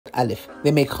Alif.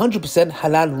 They make 100%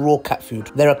 halal raw cat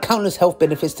food. There are countless health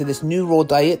benefits to this new raw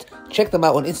diet. Check them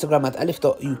out on Instagram at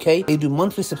alif.uk. They do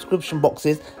monthly subscription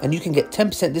boxes and you can get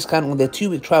 10% discount on their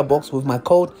 2-week trial box with my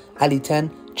code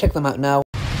Ali10. Check them out now.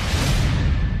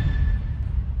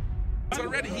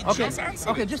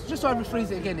 Okay, just so I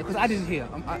rephrase it again, because I didn't hear.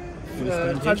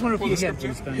 So I just want to repeat again.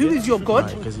 Who is your God?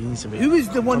 Who is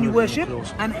the one you worship?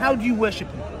 And how do you worship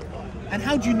him? And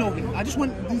how do you know him? I just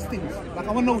want these things. Like,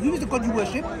 I want to know who is the God you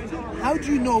worship, how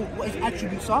do you know what his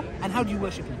attributes are, and how do you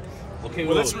worship him? Okay,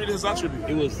 well, let's read his attribute.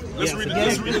 Let's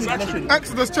read his attribute.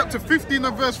 Exodus chapter 15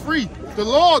 and verse 3. The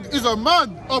Lord is a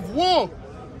man of war.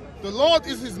 The Lord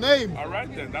is his name. All right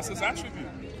then, that's his attribute.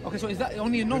 Okay, so is that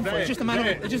only a known for? It's just a man of,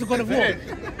 it's just a God of war.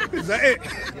 Is that it?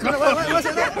 Wait.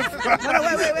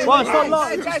 Well, stop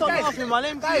laughing, man. Stop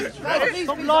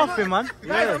laughing, man.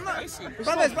 Yeah.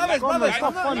 Brothers,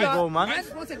 stop funny, bro, man.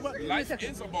 Life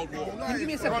is about war. Give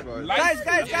me a second. Guys,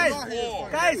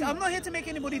 Guys, I'm not here to make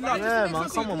anybody laugh. Yeah, man,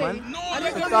 come on, man. No,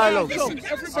 it's a dialogue. Listen,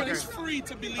 everybody's free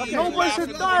to believe. No, but it's a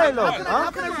dialogue, How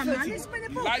can I refer to you?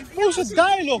 What's a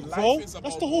dialogue, bro?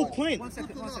 That's the whole point. One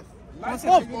second.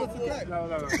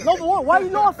 No, but why are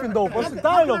you laughing though? What's the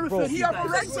dialogue, bro? He have a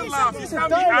right to laugh. It's You a can't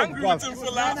be dialogue, angry bro. with him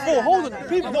for laughing. Oh, hold on.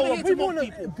 People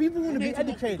want to be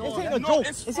educated. This ain't a joke.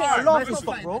 This ain't a laughing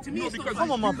stock, bro.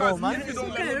 Come on, my bro, man.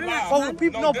 Bro,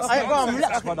 people know. I'm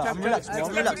relaxed, brother. I'm relaxed, bro.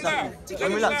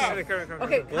 I'm relaxed.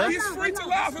 Okay. He's free to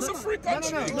laugh. It's a free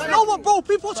country. No, but bro,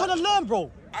 people are trying to learn,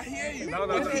 bro. I hear you.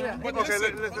 But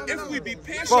listen, if we be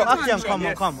patient, bro, actually,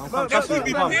 I'm calm. If we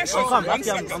be patient,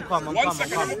 I'm calm. One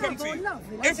second, I will come to you.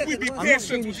 If we be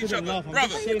patient with each other,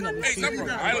 brother. Hey, no, I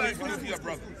don't know if you live here,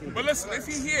 brother. But listen, if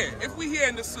we here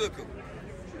in the circle,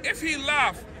 if he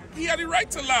laugh, he had the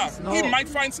right to laugh. He might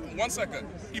find,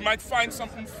 he might find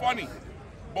something funny.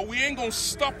 But we ain't gonna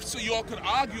stop so y'all can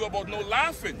argue about no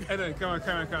laughing. Hey, then, come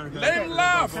on. Let him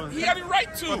laugh. He had the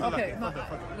right to. Okay,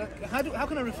 how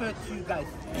can I refer to you guys?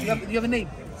 Do you have a name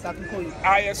so I can call you?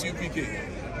 ISUPK.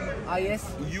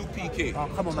 ISUPK. Oh,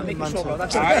 come on, man, make it short, bro.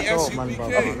 That's ISUPK.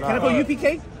 Can I call you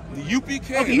UPK? The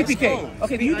UPK. Okay, UPK.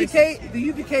 Okay, the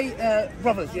UPK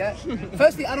brothers, yeah?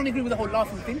 Firstly, I don't agree with the whole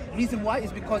laughing thing. Reason why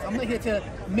is because I'm not here to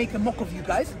make a mock of you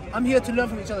guys. I'm here to learn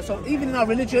from each other. So even in our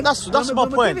religion, that's my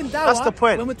point. Dawah, that's the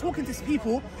point. When we're talking to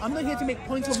people, I'm not here to make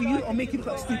points over you or make you look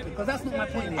like stupid, because that's not my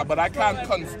point here. But I can't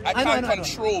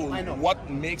control what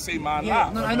makes a man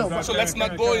laugh. No, I know. So let's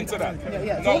not go into that.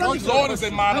 No, the Lord is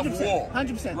a man of war.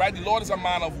 100%. Right? The Lord is a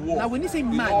man of war. Now, when you say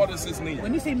man, the Lord is his name.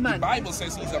 When you say man, the Bible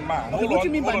says he's a man. Okay, what do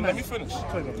you mean by man? Let me finish.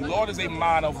 The Lord is a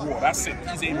man of war. That's it.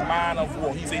 He's a man of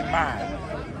war. He's a man.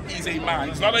 He's a man.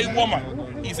 He's not a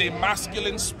woman. He's a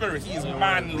masculine spirit. He's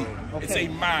manly. Okay. It's a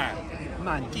man.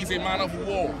 He's a man of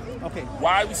war. Okay.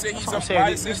 Why we say he's a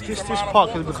man? This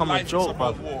park has become a joke,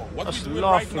 bro. That's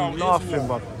laughing,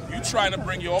 bro. You trying to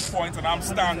bring your point and I'm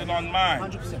standing on mine.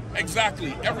 100%.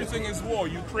 Exactly. Everything is war.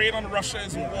 Ukraine and Russia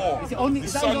is war. The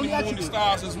sun, the moon, the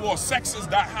stars is war. Sex is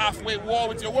that halfway war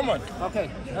with your woman. Okay.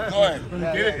 Go ahead.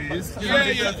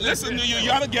 Yeah. Listen, you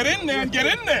gotta get in there and get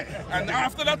in there. And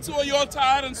after that tour, you're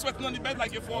tired and sweating on the bed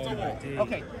like you fought a war.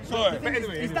 Okay. So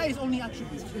is that his only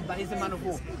attribute? That he's the man of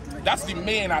war? That's the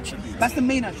main attribute. That's the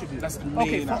main attribute. That's the main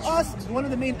attribute. For us, one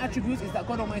of the main attributes is that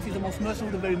God Almighty is the most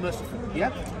merciful, the very merciful.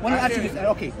 Yeah? One of the attributes.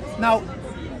 Okay. Now,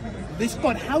 this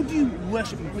God, how do you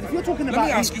worship him? Because if you're talking about... Let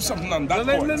me ask you something on that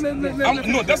point.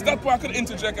 No, that's that part I could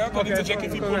interject. I could interject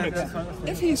if you permit.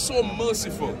 If he's so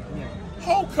merciful,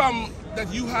 how come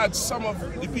that you had some of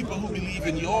the people who believe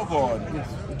in your God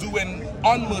doing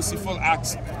unmerciful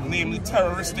acts, namely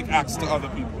terroristic acts to other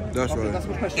people? That's right. That's a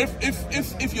good question.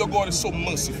 If your God is so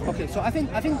merciful. Okay, so I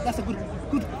think that's a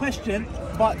good question,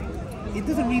 but it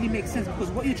doesn't really make sense, because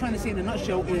what you're trying to say in a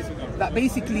nutshell is that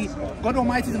basically God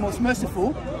Almighty is the most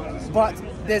merciful, but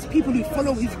there's people who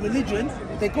follow his religion,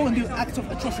 they go and do acts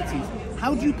of atrocities.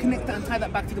 How do you connect that and tie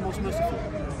that back to the most merciful?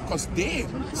 Because they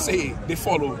say they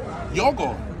follow your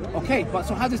God. Okay, but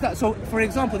so how does that... So, for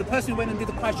example, the person who went and did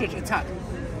the Christchurch attack,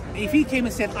 if he came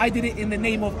and said, I did it in the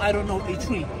name of, I don't know, a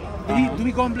tree, do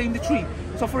we go and blame the tree?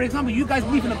 So, for example, you guys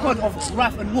believe in a God of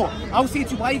wrath and war. I would say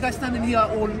to you, why are you guys standing here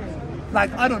all...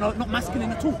 like, I don't know, not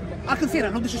masculine at all. I can say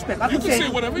that, no disrespect. I can say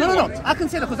whatever you want. I can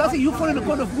say that because I say you follow the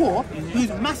God of war, who's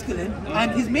masculine,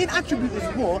 and his main attribute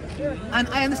is war. And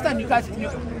I understand you guys,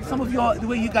 some of the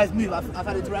way you guys move. I've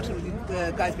had interaction with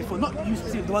you guys before, not you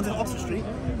specifically, the ones in Oxford Street.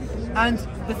 And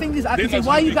the thing is, I can say,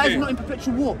 why are you guys not in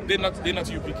perpetual war? They're not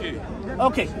UPK.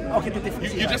 Okay, the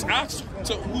difference. You just asked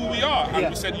to who we are, and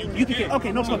we said UPK.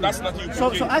 Okay, no problem. So that's not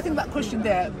UPK. So I think that question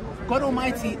there, God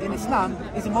Almighty in Islam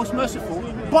is the most merciful,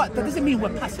 but that doesn't mean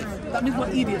we're passive. That means we're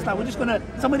idiots, like we're just gonna,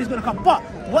 somebody's gonna come. But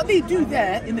what they do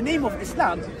there in the name of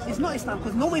Islam is not Islam,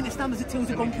 because nowhere in Islam does it tell you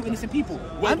to go and kill innocent people.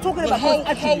 Well, I'm talking about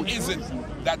how is it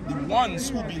that the ones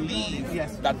who believe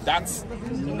that that's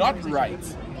not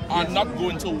right are not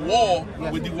going to war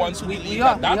with the ones who believe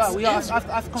that that's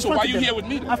I've so why are you here with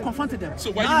me then? I've confronted them.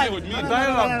 So why are you here with me then?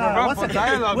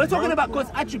 Dialogue, we're talking about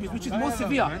God's attributes, which is more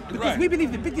severe, because we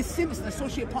believe the biggest sin is to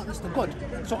associate partners to God.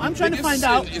 So I'm trying to find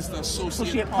out is the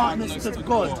associate partners to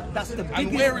God. That's the biggest.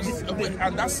 And where is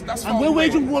and that's and found we're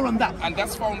waging war on that. And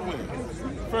that's found where?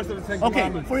 First of the Ten Okay,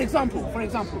 Commandments. for example,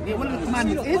 one of the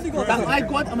commandments is that I,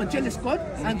 God, am a jealous God,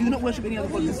 and do not worship any other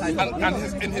God besides me.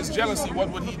 And in his jealousy, what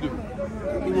would he do?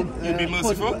 He would be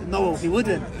merciful? No, he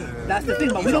wouldn't. That's the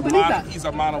thing, but we don't believe that. He's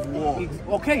a man of war.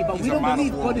 Okay, but we don't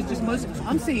believe God is just merciful. So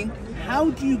I'm saying,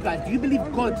 how do you guys, do you believe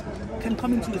God can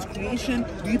come into his creation?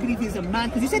 Do you believe he's a man?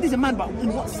 Because you said he's a man, but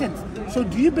in what sense? So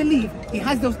do you believe he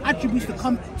has those attributes to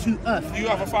come to earth? Do you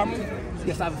have a family?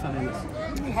 Yes, I have a family,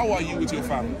 yes. How are you with your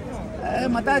family?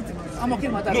 My dad, I'm okay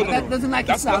with my dad. My dad doesn't like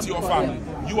that's Islam. That's not your family.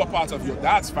 Yeah. You are part of your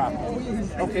dad's family.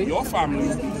 Okay. Your family,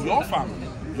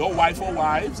 your wife or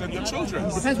wives and your children.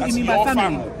 Depends what you mean by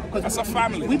family. That's a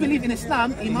family. We believe in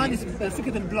Islam, Iman is thicker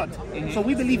than blood. So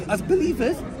we believe, as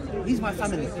believers, he's my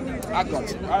family. I got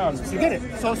you. I understand. You get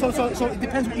it? So it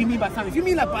depends what you mean by family. If you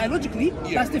mean like biologically,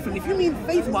 that's different. If you mean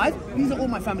faith-wise, these are all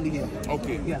my family here.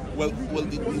 Okay. Yeah. Well,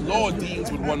 the law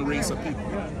deals with one race of people,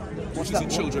 which is the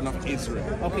children of Israel.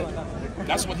 Okay.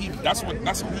 That's what he deals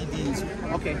with.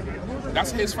 Okay.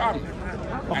 That's his family.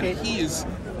 Okay. And he is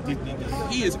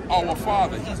our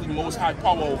father. He's the most high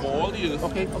power over all the earth.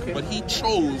 Okay. But he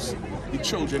chose the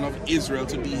children of Israel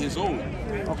to be his own.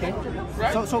 Okay.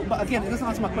 Right? So but again, it doesn't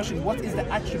answer my question. What is the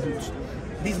attribute?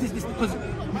 This because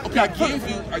okay, I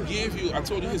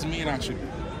told you his main attribute.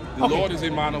 The Lord is a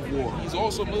man of war. He's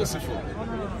also merciful.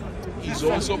 He's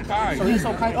also kind. So he's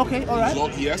so kind. Okay, all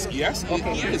right. Yes, he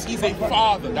is. He's a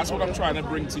father. That's what I'm trying to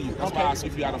bring to you. That's why I asked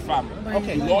you if you had a family.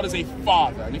 Okay. The Lord is a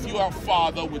father. And if you are a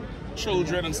father with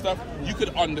children and stuff, you could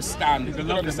understand. You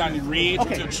could understand the rage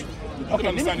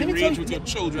with your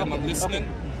children not listening.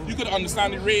 You could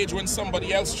understand the rage when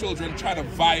somebody else's children try to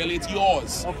violate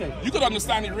yours. Okay. You could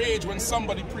understand the rage when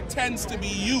somebody pretends to be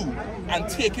you and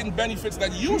taking benefits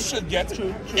that you should get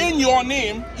in your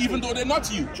name, even though they're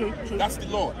not you. True. That's the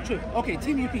Lord. True. Okay,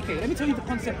 Team UPK, let me tell you the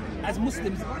concept as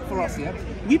Muslims for us here.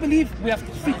 We believe we have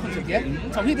three concepts here.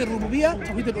 Tawheed al-Rububiyyah,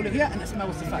 Tawheed al-Uluhiyyah, and Asma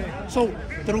wa Sifat. So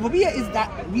the Rububiyyah is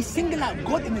that we single out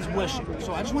God in his worship.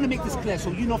 So I just want to make this clear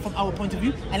so you know from our point of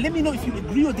view, and let me know if you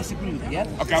agree or disagree with it, yeah?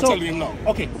 Okay, I'll tell you no.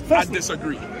 Okay, firstly, I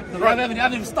disagree. No, I haven't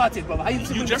even started, brother.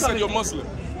 You just said you're Muslim.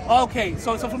 Okay,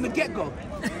 so from the get-go.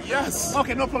 Yes.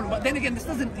 Okay, no problem. But then again, this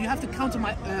doesn't. You have to counter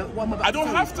my one more. I don't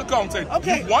have to counter it.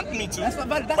 Okay. You want me to,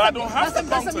 but I don't have to counter it.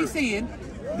 That's like me saying,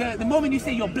 the moment you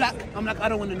say you're black, I'm like, I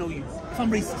don't want to know you. If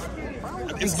I'm racist.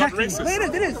 It's not racist.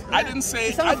 It is. I didn't say.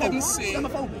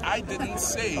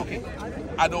 Okay.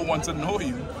 I don't want to know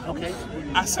you. Okay.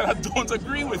 I said I don't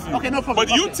agree with you. Okay, no problem.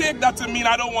 But you take that to mean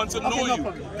I don't want to know you.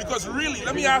 Problem. Because really,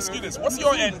 let me ask you this. What's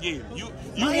your end game?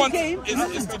 My want end game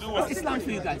is to do what? Islam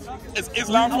for you guys. It's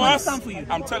Islam for us? Islam for you.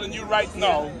 I'm telling you right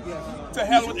now. To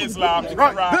hell with Islam.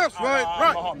 Right, that's right.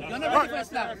 You're not ready for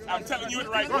Islam. I'm telling you it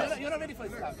right now. You're not ready for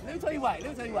Islam. Let me tell you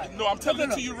why. No, I'm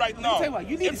telling it to you right now. Let me tell you why.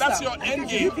 You need if that's your end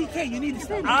game, UPK, you need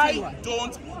Islam. I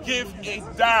don't give a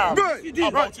damn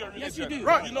about your religion. Yes, you do.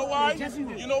 Right. You know why? Yes, you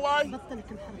do. You know why?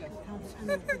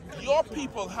 Your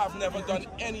people have never done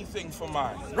anything for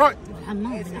mine. Right.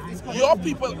 Your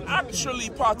people actually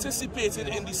participated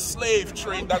in the slave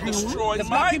trade that destroyed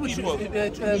my people.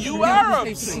 You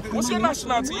Arabs. What's your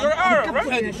nationality? You're Arab,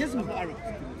 right?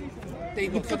 There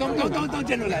you go. So don't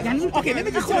generalize. Okay, let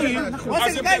me just tell you.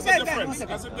 There's a difference.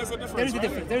 There is a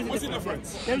difference. What's the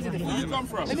difference? There is a difference. Where you come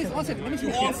from? Let me finish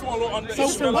You all follow under so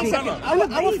Israel one umbrella.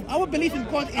 second. Our belief in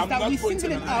God is that we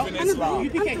single it out.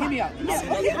 UPK, hear me out.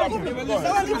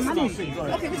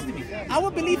 Okay, listen to me.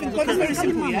 Our belief in God is very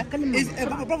simple, yeah?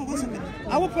 Brother Wilson,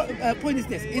 our point is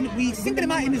this. We single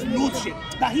him out in his lordship.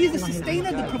 That he is the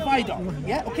sustainer, the provider.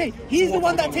 Yeah? Okay? He is the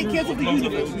one that takes care of the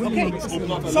universe. Okay?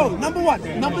 So, number one.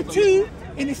 Number two,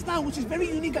 in Islam, which is very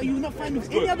unique that you will not find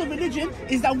with any other religion,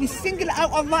 is that we single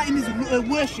out Allah in his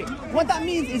worship. What that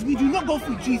means is we do not go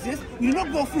through Jesus, we do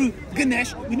not go through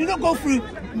Ganesh, we do not go through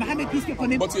Muhammad, peace be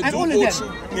upon him, but you and do all go of them.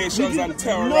 through nations and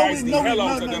terrorize the hell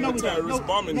out of them with terrorist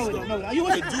bombing stuff. You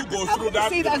do go through that.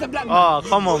 Say that as a black man? Oh,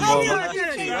 come on, bro.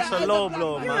 That's a low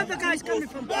blow, man. Where the guy's coming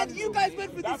from? Man, you guys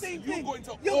went through the same thing. You're going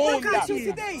to own that.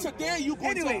 Today you're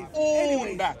going to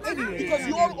own that. Because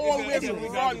you all always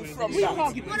run from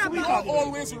that. You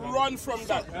always run from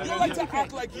that. You like to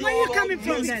act like you're Where you coming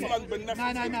from then? No.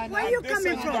 Where you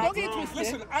coming from? Don't get twisted.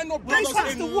 Listen, I know brothers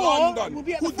comes in to war, London we'll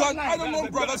be at who the front done. line. I don't know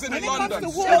brothers in When it comes London to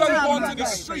who war, done I'm gone not to the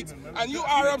right. street, and you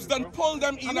Arabs done pull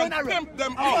them in I'm and not Arab. pimp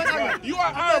them I'm not out. Arab. You are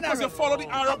I'm not Arab because you Arab. follow the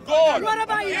Arab God. What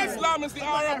about you? Islam is the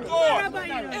Arab What God. about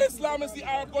you? Islam is the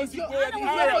Arab God. It's the way of the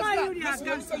What about Arabs. you? Listen,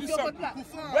 let me tell you something.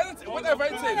 You're Whatever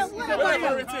it is,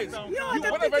 whatever it is,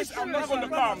 whatever it is, I'm not going to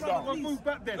calm down. Move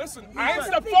back there. Listen, I ain't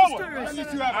step forward.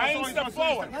 I I ain't step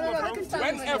forward.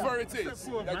 Whenever it is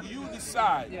that you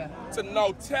decide to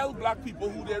now tell black people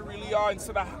who they really are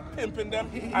instead of pimping them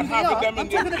and having them in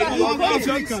their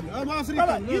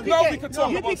No, we can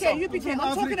talk about something. UPK,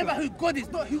 I'm talking about who God is,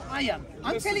 not who I am.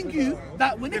 I'm telling you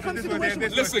that when it comes to the worship,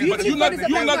 Listen, but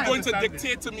you're not going to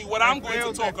dictate to me what I'm going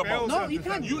to talk about. No, you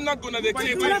can't. You're not going to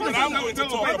dictate to me what I'm going to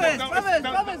talk about.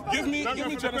 Brothers, Give me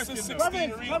Genesis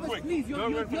 16 real quick. please,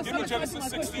 Give me Genesis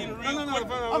 16 real quick.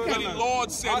 Where the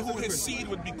Lord said who his seed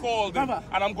would be called, and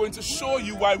I'm going to show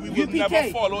you why we will never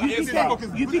follow Islam.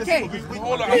 UPK,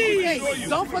 Hold on, I'm going to show you.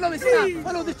 don't follow Islam,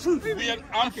 follow the truth.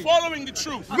 I'm following the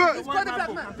truth. Is God a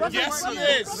black man? Brothers, Yes, he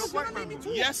brothers, is. brothers, name me too.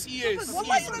 Yes, he is. Brothers,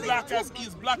 why He's you not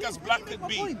black naming as black could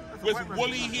be, with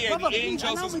woolly hair. Brother, The please,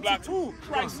 angels allow is me to black. talk.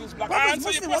 Christ is black. Brothers,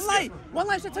 Answer your listen, question. one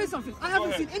lie, should I tell you something? I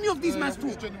haven't seen any of these men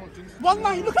talk. One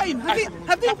lie, look at him. Have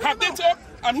they talked?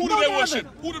 And who do No, they they worship?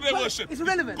 haven't. Who do they But worship? it's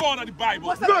irrelevant. God of the Bible.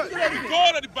 What's that The irrelevant?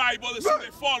 God of the Bible is who they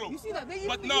follow. You see that? They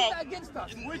But use no, that against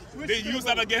us. they use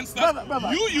that against us.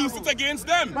 Brother. You used it against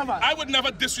them. Brother. I would never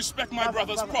disrespect my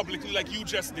brothers publicly like you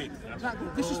just did.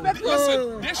 Disrespectful.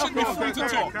 Listen, they should be free to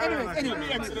talk. Anyway. Give me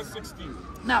Exodus 16.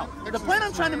 Now, the point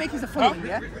I'm trying to make is the following,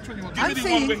 yeah? Give me I'm the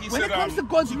saying, one where he when said, it comes to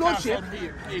God's he cast lordship,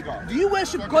 out Hagar. do you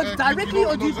worship God directly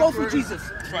or do you go through Jesus?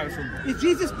 Try it for me. Is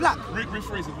Jesus black?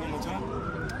 Rephrase it one more time.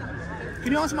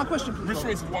 Can you answer my question, please?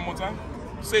 Rephrase it one more time.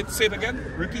 Say it again.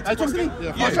 Repeat the Talk to me? question.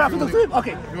 Yeah. Talk to him?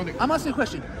 Okay. I'm asking a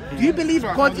question. Do you believe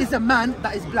God is a man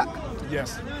that is black?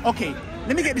 Yes. Okay,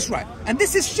 let me get this right. And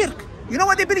this is shirk. You know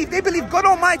what they believe? They believe God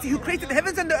Almighty, who created the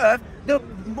heavens and the earth,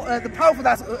 the powerful,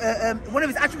 that's one of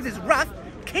his attributes is wrath,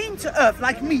 came to earth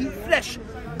like me, flesh,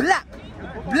 black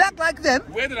like them.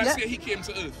 Where did I say he came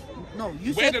to earth? No,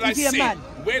 you Where said did is I he a say? man?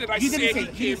 Where did I You say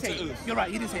didn't he you came didn't to earth? You're right,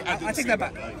 you didn't say it. I didn't I take say that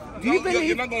that. back. No, Do you believe?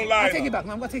 you're not gonna lie, I take though. it back.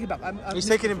 No, I'm gonna take it back. He's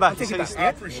taking it back. I'll take it back. I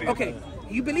appreciate it. Okay,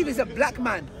 you believe he's a black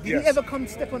man. Did Yes. he ever come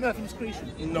to step on earth in his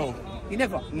creation? No. He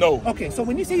never? No. Okay, so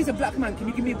when you say he's a black man, can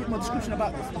you give me a bit more description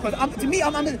about this? Because to me,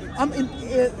 I'm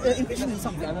envisioning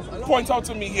something. Point out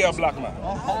to me here a black man.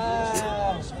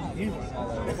 You.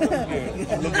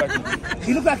 Yeah, look like you.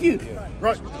 He look like you?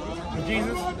 Right.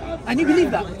 Jesus? And you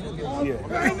believe that? Yeah.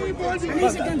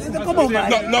 Come on,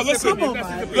 man. No, listen. Come on,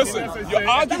 man. Listen.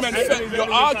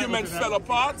 Your argument fell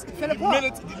apart. Fell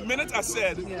apart? The minute I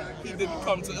said he didn't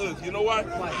come to earth. You know why?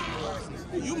 Why?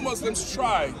 You Muslims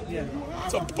try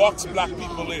to box black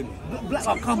people in. Black,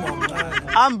 oh, come on, man.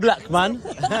 I'm black, man.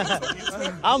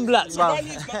 I'm black, So why man.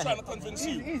 he's not trying to convince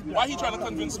you? Why he trying to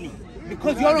convince me?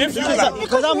 Because you're If you black. black.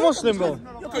 Because I'm Muslim, bro.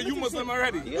 Okay, you Muslim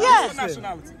already. Yes. What's your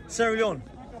nationality? Sierra Leone.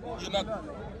 You're not.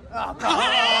 God,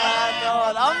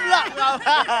 I'm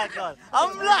black. God,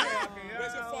 I'm black.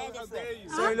 Where's your father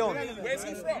from? Sierra Leone. Where's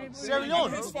he from? Sierra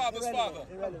Leone. His father's father.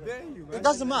 It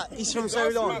doesn't matter. He's from Sierra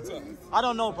Leone. matter. I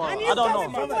don't know, bro. I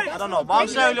don't know. But I'm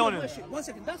Sierra Leone. 1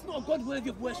 second, that's not a God worthy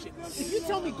of worship. If you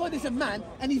tell me God is a man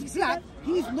and he's black,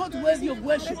 he's not worthy of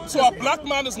worship. So a black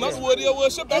man is not worthy of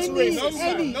worship? That's racist.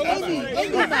 Any man.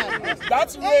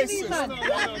 That's Any racist. man.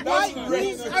 Black, That's white,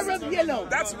 green, racist. Arab, yellow.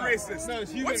 That's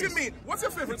racist. What do you mean? What's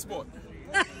your favorite sport?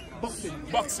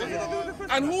 Boxing.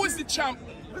 And who is the champ?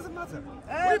 Doesn't matter.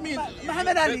 What do you mean?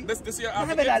 Muhammad Ali. This year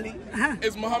Muhammad Ali.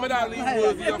 Is Muhammad Ali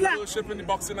worthy of worship in the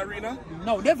boxing arena?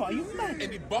 No, never. Are you mad?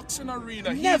 In the boxing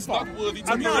arena, he Never. is not worthy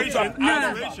to be Never. looked at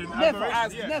Never.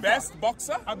 as the best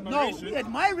boxer. No, we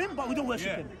admire him, but we don't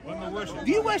worship him.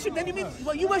 Do you worship? Then you mean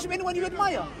you worship anyone you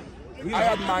admire? I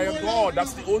admire God.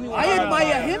 That's the only one. I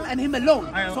admire him and him alone.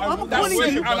 So I'm That's calling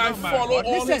it, you. and I follow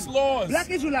all his laws. Black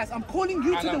Israelites, I'm calling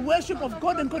you to the worship of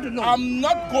God and God alone. I'm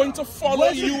not going to follow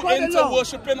Worship you God into alone.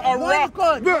 worshiping a One rock.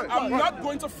 God. I'm not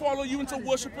going to follow you into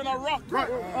worshiping a rock.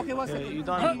 Okay, one second.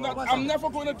 I'm never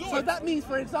going to do So it. that means,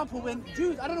 for example, when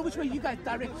Jews, I don't know which way you guys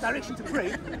direct direction to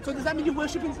pray. So does that mean you're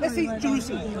worshiping, let's say,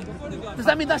 Jerusalem? Does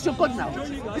that mean that's your God now?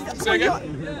 Say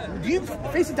again? Do you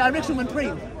face the direction when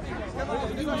praying?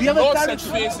 Do you have a Lord said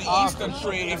direction? face the east and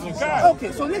pray if you can.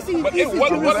 Okay, so let's say But east is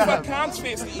what if Jerusalem. I can't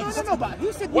face the east? No, but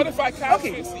who said What if I can't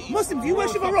okay, face the east? Muslim, do you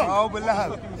worship a rock? We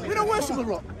don't worship a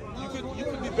rock. You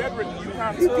could be bedridden. You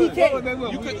can't serve.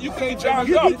 You can be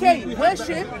jammed up. UPK,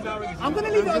 worship. I'm going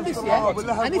to leave it on this, yeah?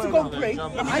 I need to go and pray.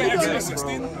 I need to go and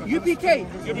 16.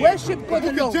 UPK, worship God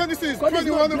alone. Genesis God is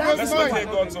 21 not and verse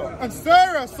Let's 9. And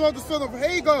Sarah saw the son of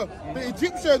Hagar, the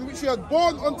Egyptian, which she had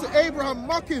born unto Abraham,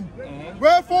 mocking.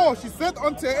 Wherefore she said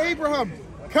unto Abraham,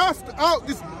 cast out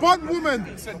this bondwoman.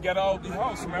 He said, get out of the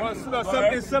house, man. And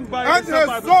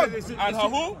her son. And her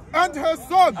who? And her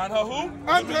son. And her who?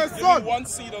 And her Give son. me one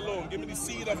seed alone. Give me the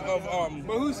seed of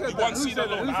But who said the that? one seed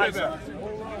alone. Isaac.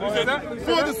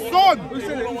 For the son.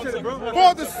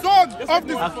 For the son of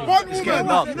this bondwoman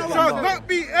shall not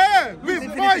be heir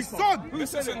with my son.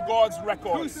 This is in God's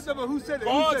records.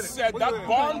 God said that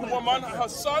bondwoman, her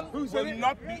son, will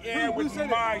not be heir with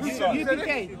my son.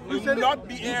 Will not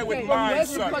be heir with my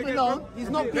son. God alone. He's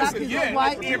not black, Listen, he's not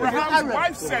white, he's not Abraham's Arab.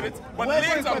 wife said it, but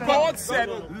later God said,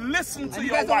 listen to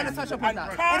your wife and cast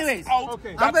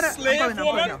out that slave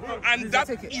woman and that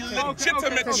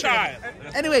illegitimate child.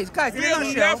 Anyways, guys, in a We'll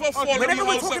nutshell, never follow whenever the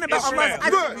we're house talking of about Allah's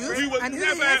Israel. attributes We will and who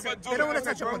never he is, ever do they don't want to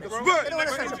it. touch upon this. They don't want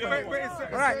to touch upon this.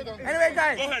 Alright, anyway,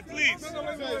 guys. Go ahead, please.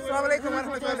 Assalamu alaikum wa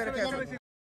rahmatullahi wa barakatuh.